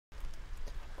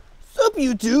up,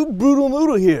 YouTube? Brutal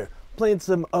Mootal here, playing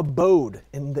some Abode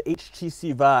in the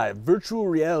HTC Vive, virtual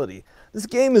reality. This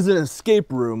game is an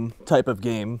escape room type of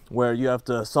game where you have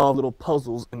to solve little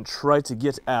puzzles and try to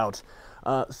get out.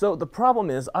 So the problem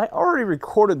is, I already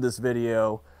recorded this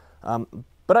video,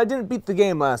 but I didn't beat the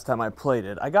game last time I played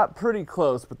it. I got pretty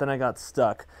close, but then I got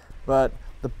stuck. But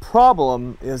the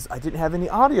problem is I didn't have any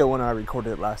audio when I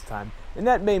recorded it last time, and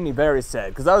that made me very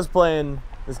sad, because I was playing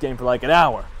this game for like an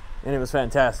hour. And it was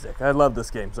fantastic. I love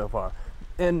this game so far.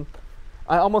 And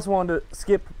I almost wanted to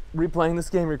skip replaying this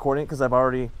game, recording it, because I've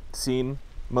already seen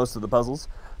most of the puzzles.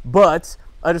 But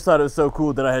I just thought it was so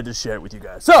cool that I had to share it with you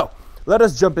guys. So, let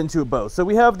us jump into Abode. So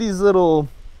we have these little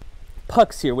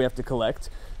pucks here we have to collect.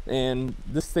 And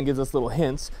this thing gives us little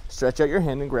hints. Stretch out your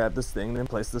hand and grab this thing, then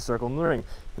place the circle in the ring.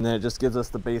 And then it just gives us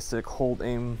the basic hold,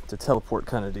 aim to teleport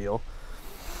kind of deal.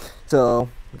 So,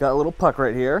 we got a little puck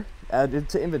right here. Added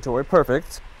to inventory.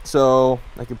 Perfect. So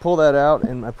I can pull that out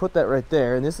and I put that right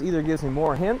there, and this either gives me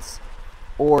more hints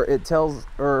or it tells,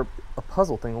 or a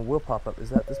puzzle thing will pop up. Is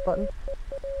that this button?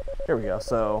 Here we go.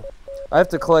 So I have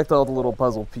to collect all the little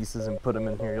puzzle pieces and put them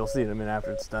in here. You'll see them in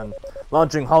after it's done.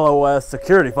 Launching HoloOS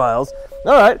security files.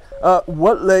 Alright,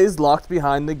 what lays locked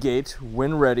behind the gate?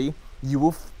 When ready, you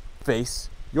will face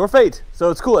your fate.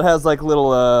 So it's cool, it has like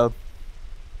little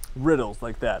riddles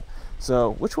like that.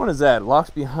 So which one is that?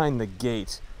 Locked behind the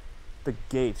gate. The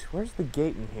gate. Where's the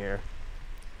gate in here?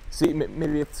 See,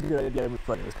 maybe it's a good idea to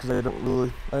play this, because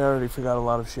I already forgot a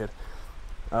lot of shit.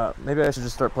 Maybe I should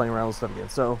just start playing around with stuff again.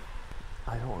 So,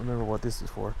 I don't remember what this is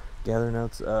for. Gather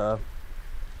notes, well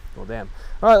damn.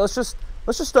 Alright, let's just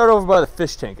start over by the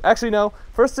fish tank. Actually, no,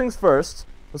 first things first,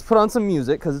 let's put on some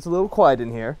music, because it's a little quiet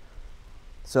in here.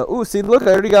 So, ooh, see, look,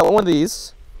 I already got one of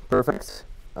these. Perfect.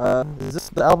 Is this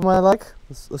the album I like?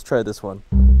 Let's try this one.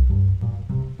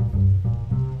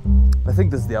 I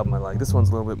think this is the album I like. This one's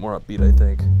a little bit more upbeat, I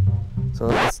think. So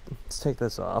let's take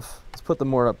this off. Let's put the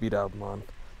more upbeat album on.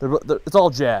 It's all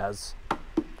jazz.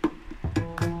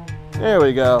 There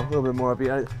we go. A little bit more upbeat.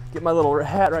 I get my little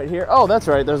hat right here. Oh, that's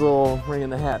right. There's a little ring in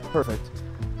the hat. Perfect.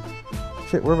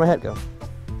 Shit, where'd my hat go?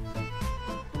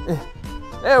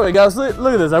 There we go. So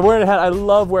look at this. I'm wearing a hat. I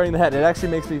love wearing the hat. It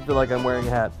actually makes me feel like I'm wearing a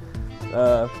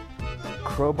hat.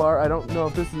 Crowbar. I don't know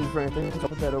if this is used for anything. I'll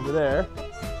put that over there.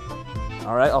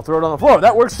 Alright, I'll throw it on the floor.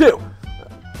 That works too!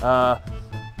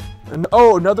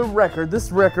 Oh, another record.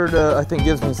 This record, I think,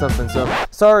 gives me something. So,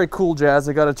 sorry, Cool Jazz.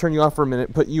 I gotta turn you off for a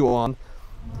minute, put you on.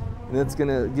 And it's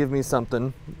gonna give me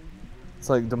something.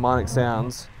 It's like demonic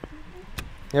sounds.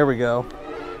 There we go.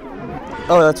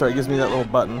 Oh, that's right. It gives me that little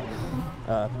button.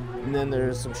 And then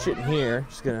there's some shit in here.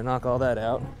 Just gonna knock all that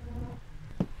out.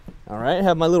 Alright, I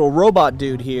have my little robot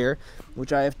dude here,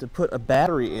 which I have to put a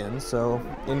battery in, so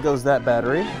in goes that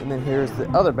battery, and then here's the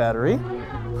other battery.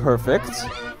 Perfect.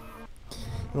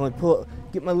 And I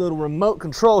get my little remote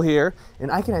control here,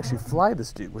 and I can actually fly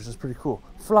this dude, which is pretty cool.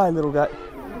 Fly, little guy.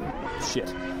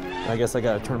 Shit. I guess I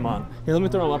gotta turn him on. Here, let me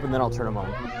throw him up, and then I'll turn him on.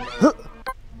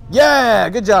 Yeah!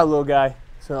 Good job, little guy.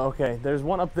 So, okay, there's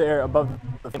one up there above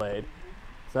the blade.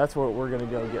 So that's what we're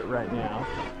gonna go get right now.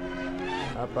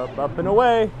 Up, up, up, and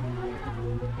away!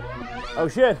 Oh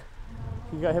shit!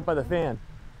 He got hit by the fan.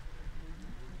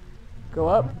 Go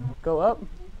up,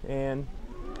 and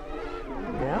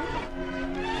down?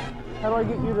 How do I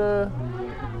get you to...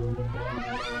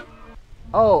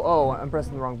 Oh, I'm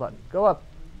pressing the wrong button. Go up,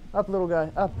 little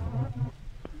guy, up.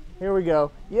 Here we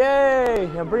go. Yay!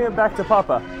 Now bring it back to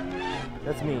Papa.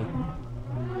 That's me.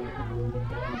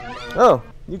 Oh,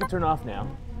 you can turn off now.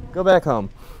 Go back home.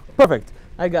 Perfect.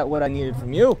 I got what I needed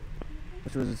from you,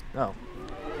 which was, oh.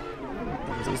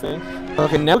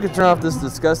 Okay, now we can turn off this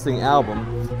disgusting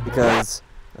album, because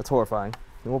that's horrifying.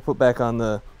 And we'll put back on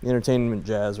the entertainment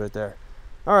jazz right there.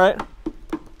 Alright.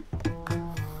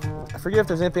 I forget if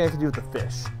there's anything I can do with the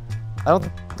fish. I don't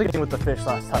think I did with the fish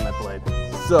last time I played.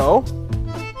 So,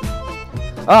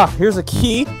 here's a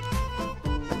key.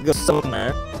 It goes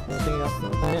somewhere. Anything else in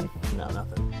the plan? No,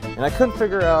 nothing. And I couldn't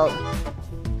figure out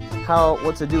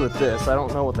what to do with this. I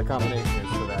don't know what the combination is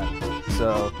for that.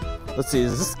 So, let's see,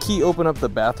 does this key open up the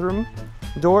bathroom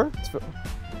door?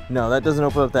 No, that doesn't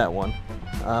open up that one.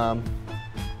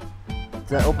 Does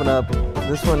that open up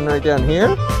this one right down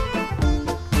here?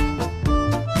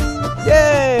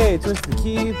 Yay! Twist the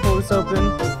key, pull this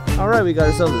open. Alright, we got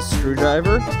ourselves a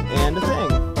screwdriver and a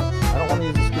thing. I don't want to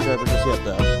use the screwdriver just yet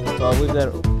though. So I'll leave that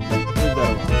alone.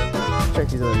 Check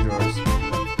these other drawers.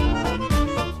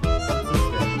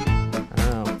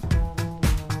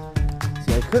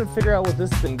 I couldn't figure out what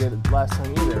this thing did last time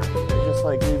either. It just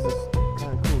like leaves this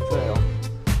kind of cool trail.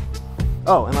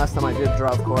 Oh, and last time I did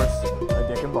draw, of course, a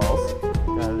dick and balls.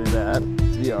 Gotta do that.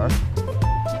 It's VR.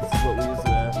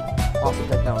 awesome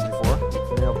technology for.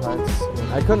 Nail pipes.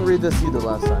 And I couldn't read this either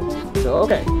last time. So,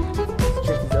 okay. Let's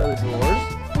check these other drawers.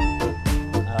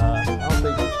 I don't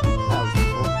think that was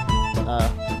useful. I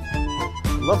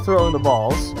love throwing the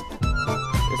balls.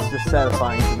 It's just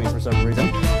satisfying to me for some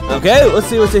reason. Okay, let's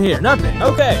see what's in here. Nothing.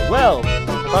 Okay, well, I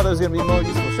thought there was gonna be more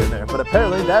useful shit in there, but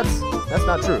apparently that's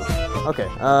not true. Okay.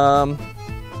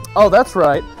 Oh, that's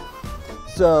right.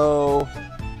 So,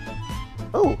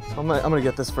 oh, I'm gonna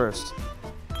get this first.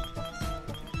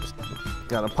 Just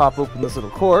gotta pop open this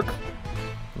little cork,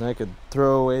 and I could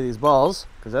throw away these balls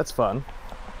because that's fun.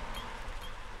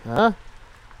 Huh?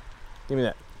 Give me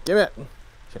that. Give me that.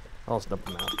 Shit, I'll snip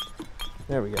them out.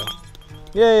 There we go.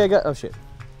 Yay, I got. Oh shit.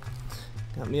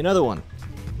 Got me another one.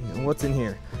 What's in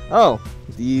here? Oh,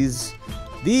 these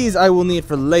I will need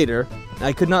for later.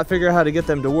 I could not figure out how to get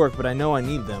them to work, but I know I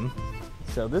need them.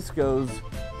 So this goes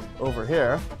over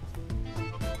here.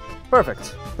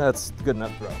 Perfect. That's good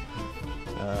enough throw.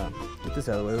 Get this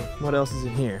out of the way. What else is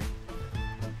in here?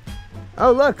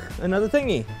 Oh look, another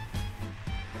thingy.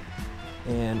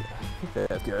 And I think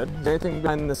that's good. Is there anything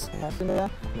behind this happening there?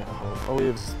 No. Oh,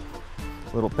 it's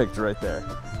a little picture right there.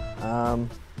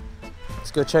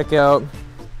 Let's go check out.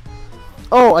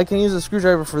 Oh, I can use a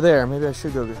screwdriver for there. Maybe I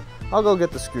should go. I'll go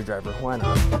get the screwdriver. Why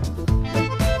not?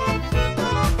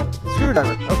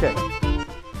 Screwdriver. Okay.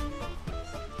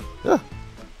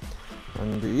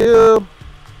 Undo you.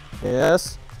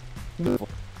 Yes. Beautiful.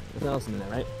 Nothing else in there,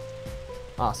 right?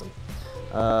 Awesome.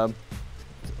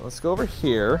 Let's go over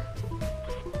here.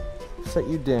 Set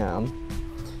you down.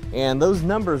 And those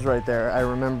numbers right there, I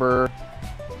remember,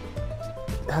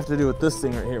 have to do with this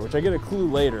thing right here, which I get a clue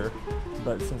later.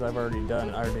 But since I've already done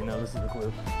it, I already know this is the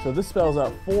clue. So this spells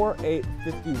out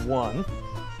 4851.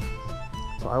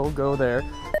 So I will go there.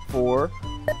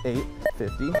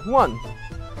 4851.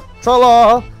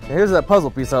 Tra-la! Here's that puzzle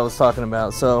piece I was talking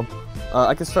about. So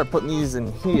I can start putting these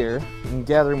in here and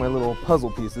gathering my little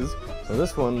puzzle pieces. So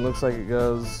this one looks like it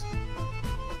goes.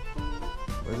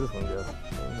 Where does this one go?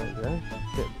 Okay.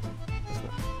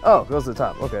 Oh, it goes to the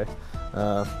top. Okay.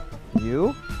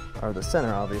 You are the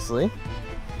center, obviously.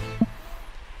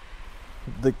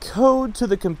 The code to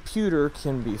the computer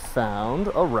can be found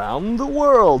around the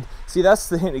world. See, that's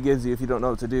the hint it gives you if you don't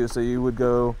know what to do. So you would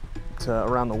go to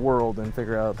around the world and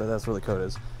figure out that that's where the code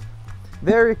is.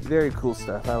 Very, very cool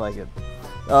stuff. I like it.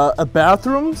 A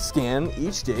bathroom scan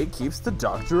each day keeps the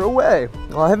doctor away.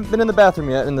 Well, I haven't been in the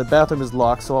bathroom yet, and the bathroom is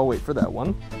locked, so I'll wait for that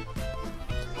one.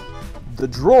 The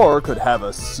drawer could have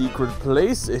a secret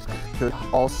place. It could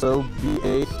also be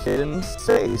a hidden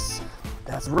space.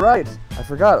 That's right. I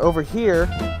forgot. Over here,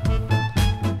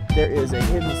 there is a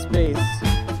hidden space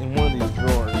in one of these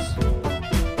drawers.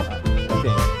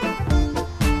 Okay.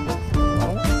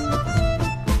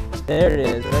 There it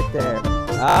is, right there.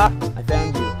 Ah, I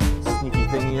found you, sneaky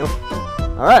thing you.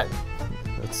 All right.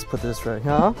 Let's put this right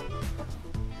here.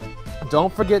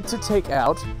 Don't forget to take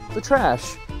out the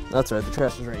trash. That's right. The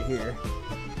trash is right here.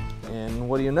 And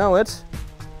what do you know it?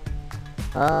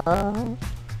 Can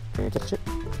you catch it?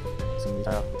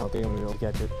 I don't think I'm gonna be able to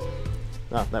catch it.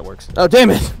 Oh, that works. Oh,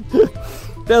 damn it!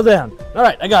 Fell down.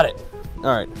 Alright, I got it.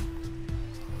 Alright.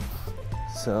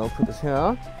 So, put this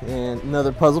here. And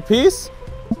another puzzle piece.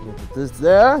 Put this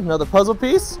there. Another puzzle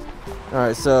piece.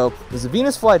 Alright, so there's a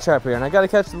Venus flytrap here, and I gotta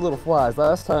catch the little flies.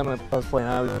 Last time I was playing,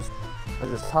 I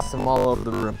just tossed them all over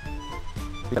the room.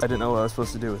 Because I didn't know what I was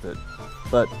supposed to do with it.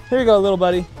 But, here you go, little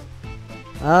buddy.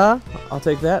 I'll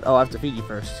take that. Oh, I have to feed you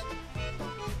first.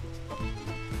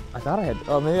 I thought I had.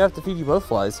 Oh, maybe I have to feed you both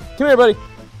flies. Come here, buddy.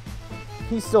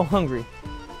 He's still hungry.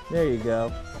 There you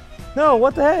go. No,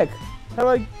 what the heck? How do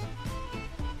I?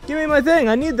 Give me my thing.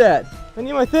 I need that. I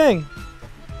need my thing.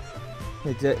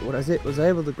 Wait, what is it? Was I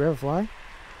able to grab a fly?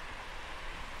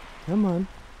 Come on.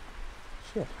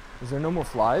 Shit. Is there no more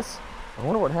flies? I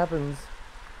wonder what happens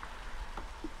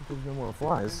if there's no more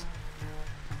flies.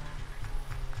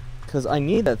 Because I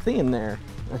need that thing in there.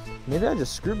 Maybe I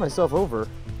just screwed myself over.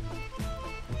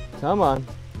 Come on.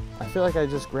 I feel like I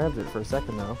just grabbed it for a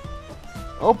second though.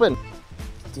 Open!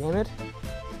 Damn it.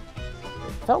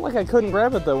 It felt like I couldn't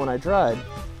grab it though when I tried.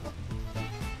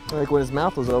 Like when his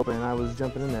mouth was open and I was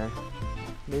jumping in there.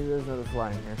 Maybe there's another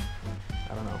fly in here.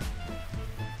 I don't know.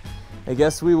 I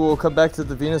guess we will come back to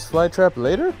the Venus flytrap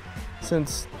later?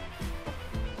 Since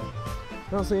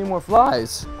I don't see any more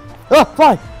flies. Oh,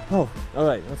 fly! Oh,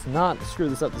 alright. Let's not screw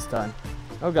this up this time.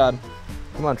 Oh god.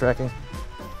 Come on, tracking.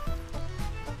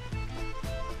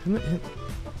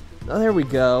 Oh, there we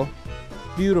go.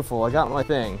 Beautiful. I got my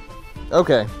thing.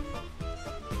 Okay.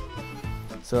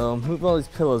 So, move all these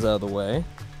pillows out of the way.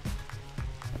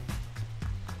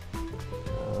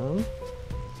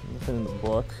 Nothing in the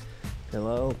book.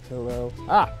 Pillow, pillow.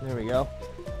 Ah, there we go.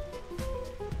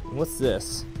 What's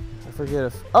this? I forget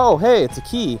if... Oh, hey, it's a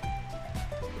key.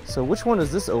 So which one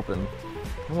does this open?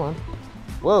 Come on.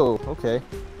 Whoa, okay.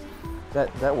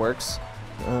 That works.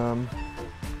 So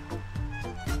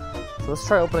let's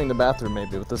try opening the bathroom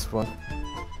maybe with this one.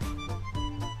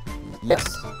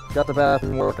 Yes, got the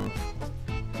bathroom working.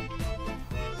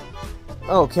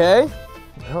 Okay.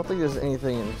 I don't think there's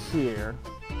anything in here.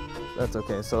 That's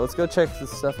okay. So let's go check the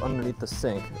stuff underneath the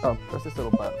sink. Oh, press this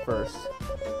little button first.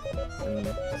 And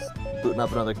booting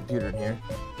up another computer in here.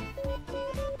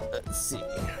 Let's see.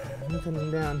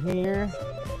 Nothing down here.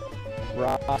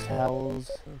 Rock towels.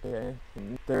 Okay.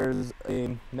 And there's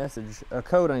a message, a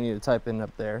code I need to type in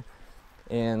up there.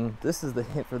 And this is the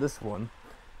hint for this one.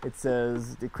 It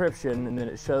says decryption, and then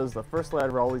it shows the first letter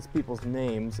of all these people's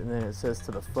names, and then it says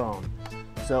to the phone.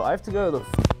 So I have to go to the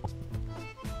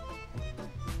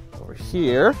over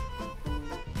here,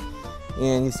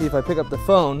 and you see if I pick up the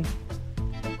phone,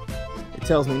 it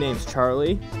tells me names: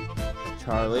 Charlie,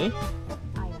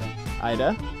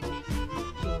 Ida,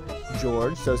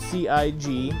 George. So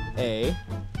C-I-G-A-R,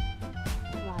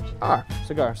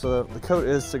 cigar. So the code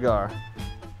is cigar.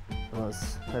 So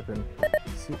let's type in.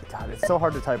 God, it's so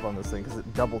hard to type on this thing because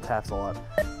it double taps a lot.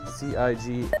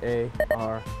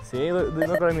 C-I-G-A-R. See,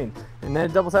 look what I mean. And then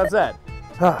it double taps that.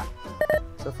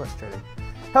 So frustrating.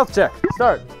 Health check.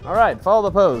 Start. All right. Follow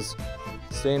the pose.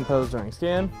 Stay in pose during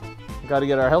scan. Got to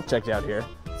get our health checked out here.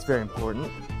 It's very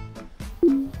important.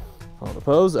 Follow the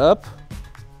pose. Up.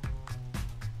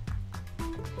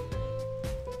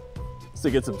 So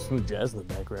get some smooth jazz in the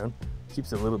background.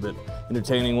 Keeps it a little bit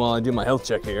entertaining while I do my health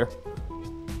check here.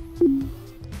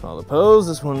 Follow the pose.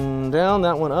 This one down,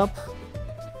 that one up.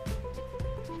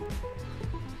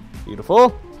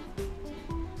 Beautiful.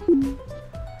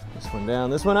 This one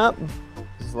down, this one up.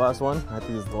 This is the last one. I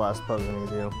think this is the last pose I need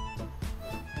to do.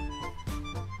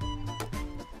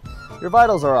 Your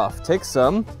vitals are off. Take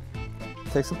some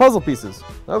puzzle pieces.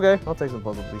 Okay, I'll take some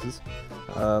puzzle pieces.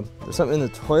 There's something in the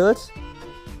toilet.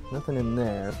 Nothing in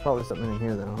there. There's probably something in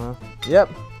here though, huh? Yep.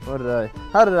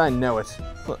 How did I know it?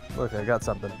 Look, I got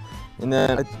something. And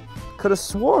then I could have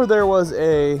swore there was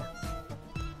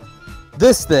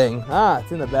this thing. Ah,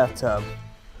 it's in the bathtub.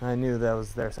 I knew that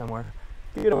was there somewhere.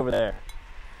 Get over there.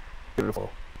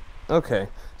 Beautiful. Okay,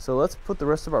 so let's put the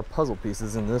rest of our puzzle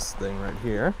pieces in this thing right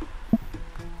here.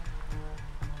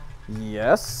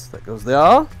 Yes, that goes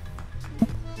there.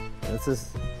 This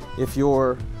is, if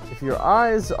your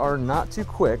eyes are not too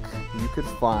quick, you could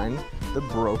find the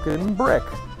broken brick.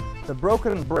 The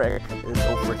broken brick is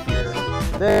over here.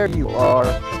 There you are.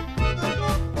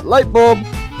 Light bulb!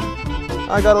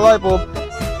 I got a light bulb.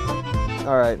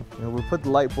 Alright, we'll put the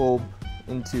light bulb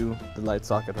into the light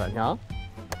socket right now.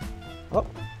 Oh,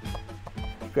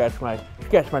 scratch my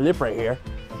lip right here.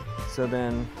 So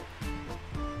then,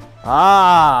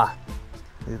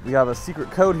 we have a secret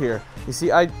code here. You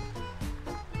see, I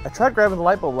tried grabbing the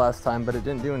light bulb last time, but it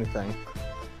didn't do anything.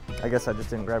 I guess I just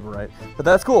didn't grab it right. But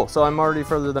that's cool, so I'm already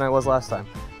further than I was last time.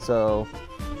 So,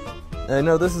 I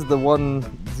know this is the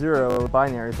 1-0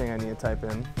 binary thing I need to type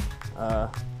in. I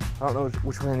don't know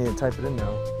which way I need to type it in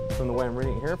though. From the way I'm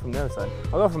reading it here, from the other side.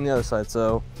 I'll go from the other side,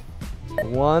 so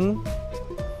 1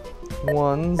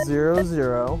 1 0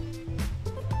 0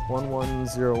 1 1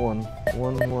 0 1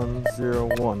 1 1 0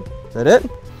 1. Is that it?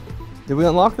 Did we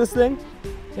unlock this thing?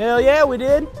 Hell yeah, we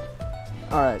did!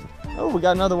 Alright. Oh, we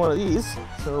got another one of these,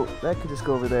 so that could just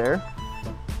go over there.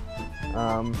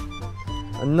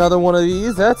 Another one of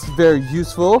these, that's very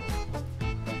useful.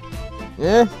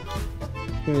 Yeah,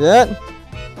 give me that. Is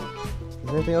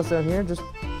there anything else down here? Just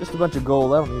a bunch of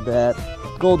gold, I don't need that.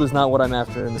 Gold is not what I'm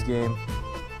after in this game.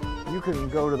 You can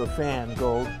go to the fan,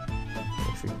 gold.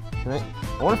 Actually,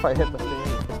 I wonder if I hit the fan,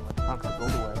 it's gonna knock the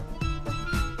gold away.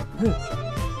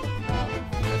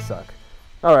 That suck.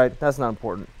 Alright, that's not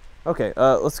important. Okay,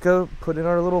 let's go put in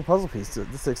our little puzzle piece.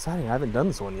 This is exciting. I haven't done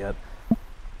this one yet.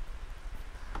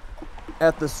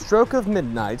 At the stroke of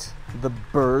midnight, the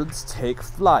birds take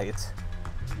flight.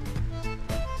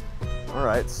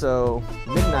 Alright, so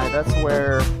midnight, that's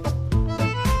where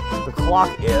the clock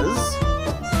is.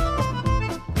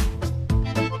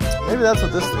 Maybe that's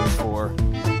what this thing's for.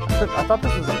 I thought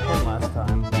this was a pen last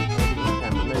time.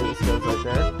 Maybe this goes right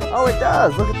there. Oh, it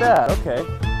does! Look at that! Okay.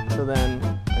 So then,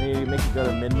 I need to make it go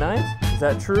to midnight. Is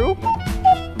that true?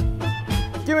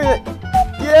 Give me it!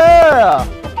 Yeah!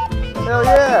 Hell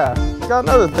yeah! Got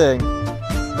another thing.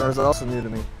 That was also new to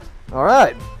me.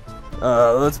 Alright.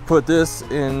 Let's put this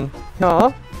in here.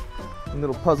 A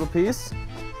little puzzle piece.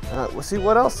 Let's see,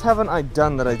 what else haven't I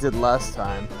done that I did last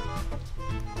time?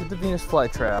 Did the Venus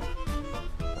flytrap.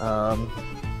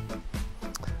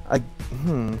 Let's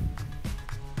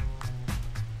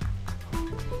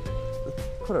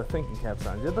put our thinking caps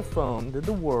on. Did the phone, did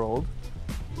the world.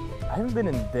 I haven't been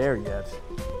in there yet.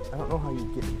 I don't know how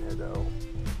you get in there though.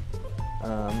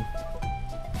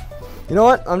 You know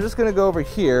what? I'm just gonna go over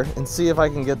here and see if I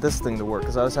can get this thing to work,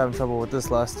 because I was having trouble with this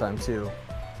last time too.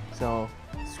 So,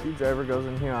 screwdriver goes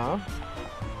in here.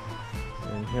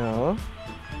 In here.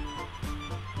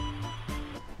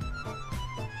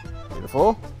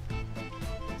 Beautiful.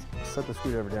 Set the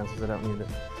screwdriver down since I don't need it.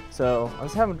 So, I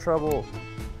was having trouble.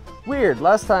 Weird,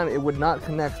 last time it would not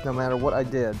connect no matter what I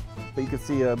did. But you could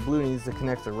see blue needs to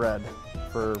connect to red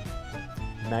for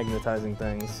magnetizing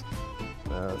things.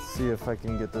 Let's see if I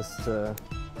can get this to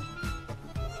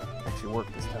actually work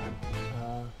this time.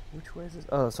 Which way is this?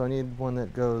 Oh, so I need one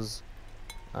that goes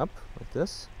up like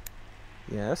this.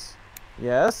 Yes.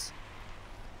 Yes.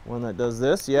 One that does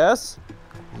this. Yes.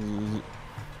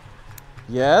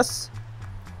 Yes.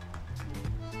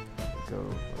 Go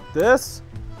like this.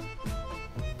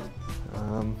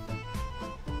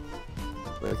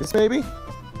 Like this maybe?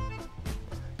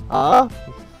 I'm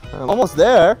almost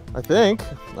there, I think.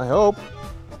 I hope.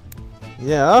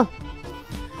 Yeah.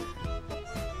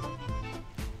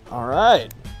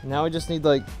 Alright. Now we just need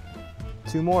like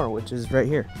 2 more, which is right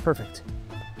here. Perfect.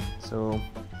 So,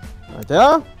 right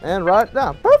there and right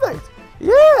down. Perfect!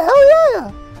 Yeah, hell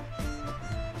yeah!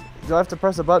 Do I have to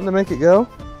press a button to make it go?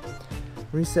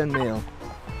 Resend mail.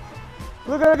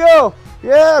 Look at it go!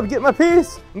 Yeah, I'm getting my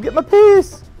piece! I'm getting my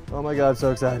piece! Oh my god, I'm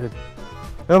so excited.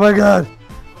 Oh my god!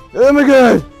 Oh my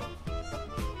god!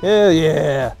 Hell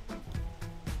yeah!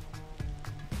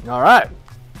 Alright.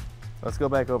 Let's go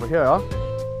back over here, huh?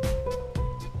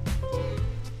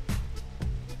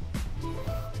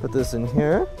 Put this in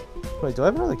here. Wait, do I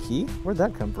have another key? Where'd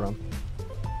that come from?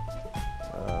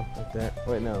 Like that.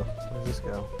 Wait, no. Where's this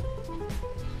go?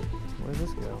 Where's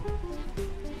this go?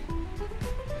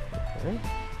 Okay.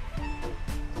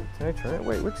 Can I turn it?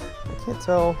 Wait, which? I can't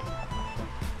tell.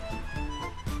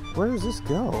 Where does this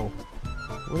go?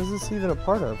 What is this even a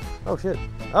part of? Oh shit.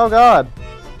 Oh god!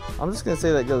 I'm just gonna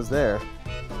say that goes there.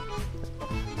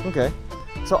 Okay.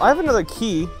 So I have another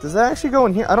key. Does that actually go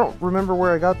in here? I don't remember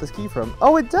where I got this key from.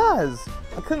 Oh, it does!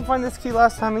 I couldn't find this key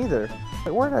last time either.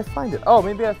 Wait, where did I find it? Oh,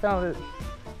 maybe I found it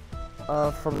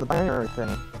from the binary thing.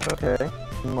 Okay.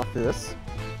 Unlock this.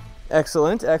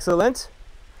 Excellent, excellent.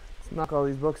 Let's knock all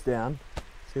these books down.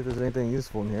 See if there's anything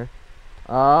useful in here.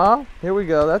 Here we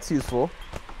go. That's useful.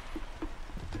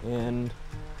 And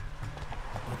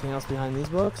anything else behind these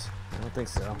books? I don't think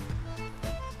so.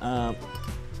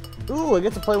 Ooh, I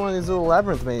get to play one of these little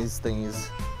labyrinth maze thingies.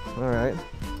 Alright.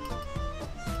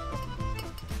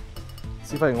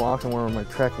 See if I can walk somewhere where my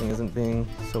tracking isn't being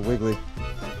so wiggly.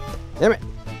 Damn it!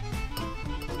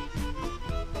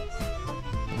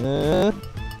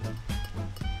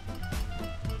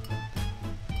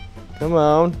 Come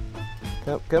on.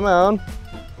 Come on.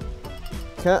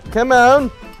 Come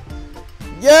on.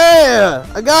 Yeah!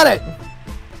 I got it!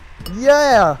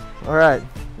 Yeah! Alright.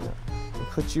 I'll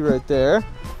put you right there.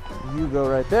 You go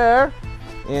right there.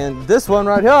 And this one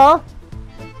right here.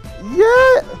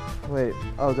 Yeah! Wait.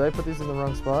 Oh, did I put these in the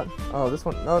wrong spot? Oh, this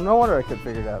one. Oh, no wonder I could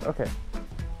figure it out. Okay.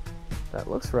 That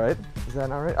looks right. Is that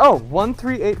not right? Oh,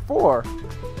 1-3-8-4.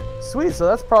 Sweet, so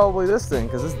that's probably this thing,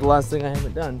 because this is the last thing I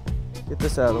haven't done. Get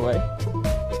this out of the way.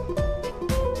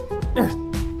 I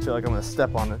feel like I'm going to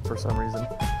step on it for some reason.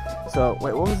 So,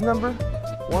 wait, what was the number?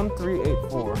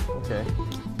 1-3-8-4. Okay.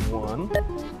 1.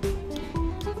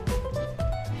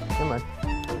 Come on.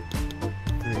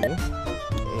 3.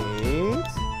 8.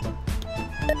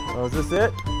 Oh, is this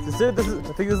it? Is this it? I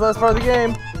think this is the last part of the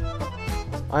game.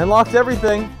 I unlocked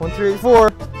everything.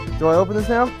 1-3-8-4. Do I open this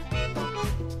now?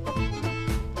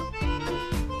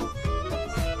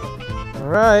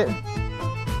 Alright.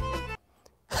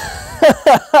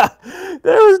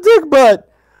 There was Dick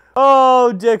Butt!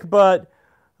 Oh, Dick Butt.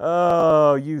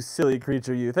 Oh, you silly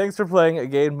creature, you. Thanks for playing a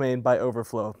game made by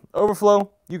Overflow.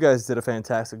 Overflow, you guys did a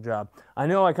fantastic job. I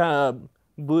know I kind of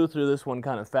blew through this one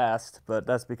kind of fast, but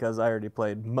that's because I already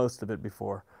played most of it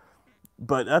before.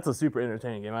 But that's a super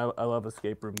entertaining game. I love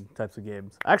escape room types of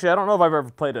games. Actually, I don't know if I've ever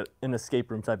played an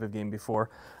escape room type of game before.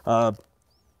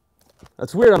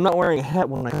 That's weird, I'm not wearing a hat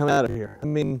when I come out of here. I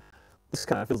mean, this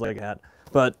kind of feels like a hat.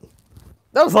 But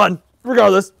that was fun,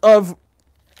 regardless of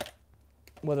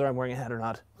whether I'm wearing a hat or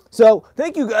not. So,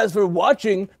 thank you guys for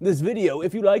watching this video.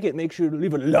 If you like it, make sure to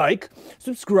leave a like,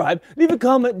 subscribe, leave a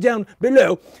comment down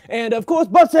below, and of course,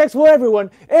 butt sex for everyone,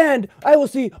 and I will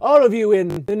see all of you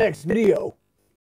in the next video.